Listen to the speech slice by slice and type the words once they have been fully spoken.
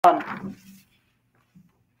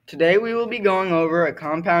Today we will be going over a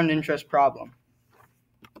compound interest problem.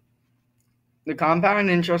 The compound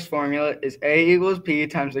interest formula is A equals P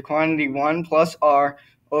times the quantity 1 plus R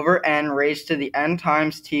over N raised to the N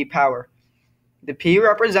times T power. The P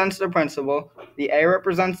represents the principal, the A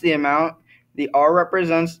represents the amount, the R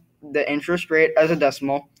represents the interest rate as a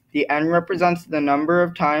decimal, the N represents the number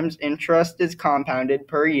of times interest is compounded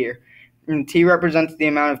per year, and T represents the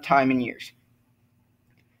amount of time in years.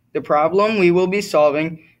 The problem we will be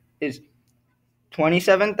solving is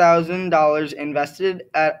 $27,000 invested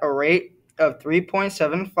at a rate of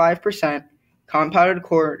 3.75% compounded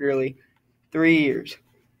quarterly, 3 years.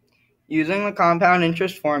 Using the compound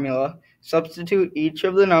interest formula, substitute each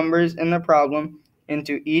of the numbers in the problem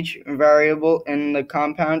into each variable in the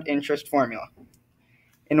compound interest formula.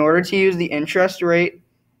 In order to use the interest rate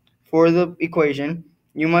for the equation,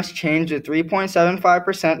 you must change the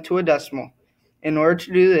 3.75% to a decimal. In order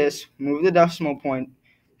to do this, move the decimal point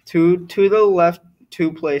to the left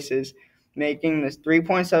 2 places, making this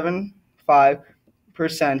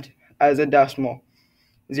 3.75% as a decimal,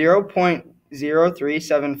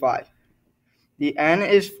 0.0375. The N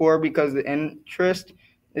is 4 because the interest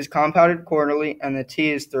is compounded quarterly and the T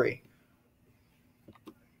is 3.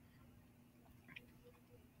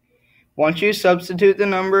 Once you substitute the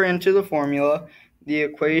number into the formula, the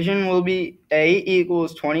equation will be A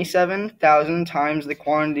equals 27,000 times the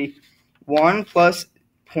quantity 1 plus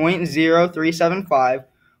 0.0375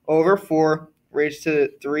 over 4 raised to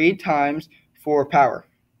 3 times 4 power.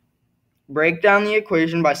 Break down the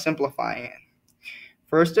equation by simplifying it.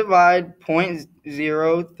 First, divide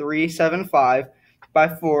 0.0375 by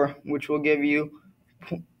 4, which will give you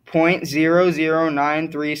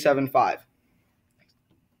 0.009375.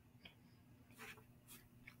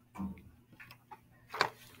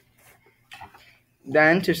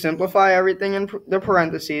 Then, to simplify everything in the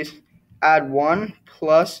parentheses, add 1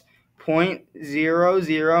 plus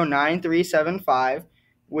 0.009375,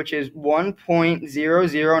 which is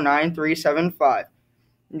 1.009375.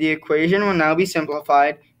 The equation will now be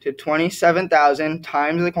simplified to 27,000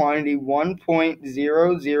 times the quantity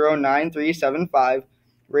 1.009375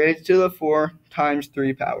 raised to the 4 times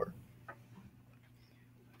 3 power.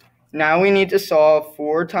 Now we need to solve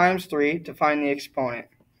 4 times 3 to find the exponent.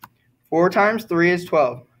 4 times 3 is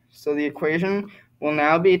 12, so the equation will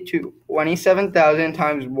now be 27,000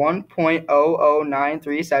 times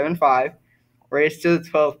 1.009375 raised to the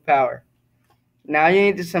 12th power. Now you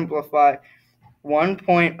need to simplify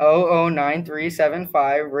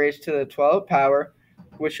 1.009375 raised to the 12th power,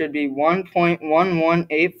 which should be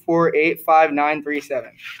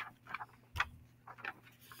 1.118485,937.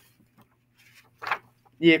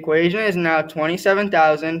 The equation is now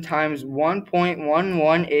 27,000 times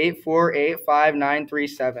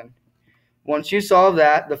 1.118485,937. Once you solve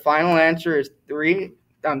that, the final answer is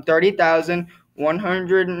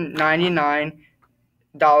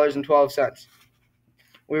 $30,199.12.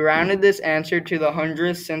 We rounded this answer to the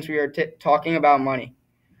hundredths since we are talking about money.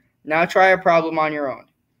 Now try a problem on your own.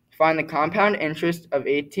 Find the compound interest of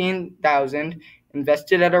 $18,000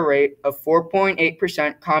 invested at a rate of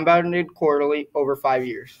 4.8% compounded quarterly over 5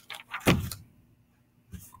 years.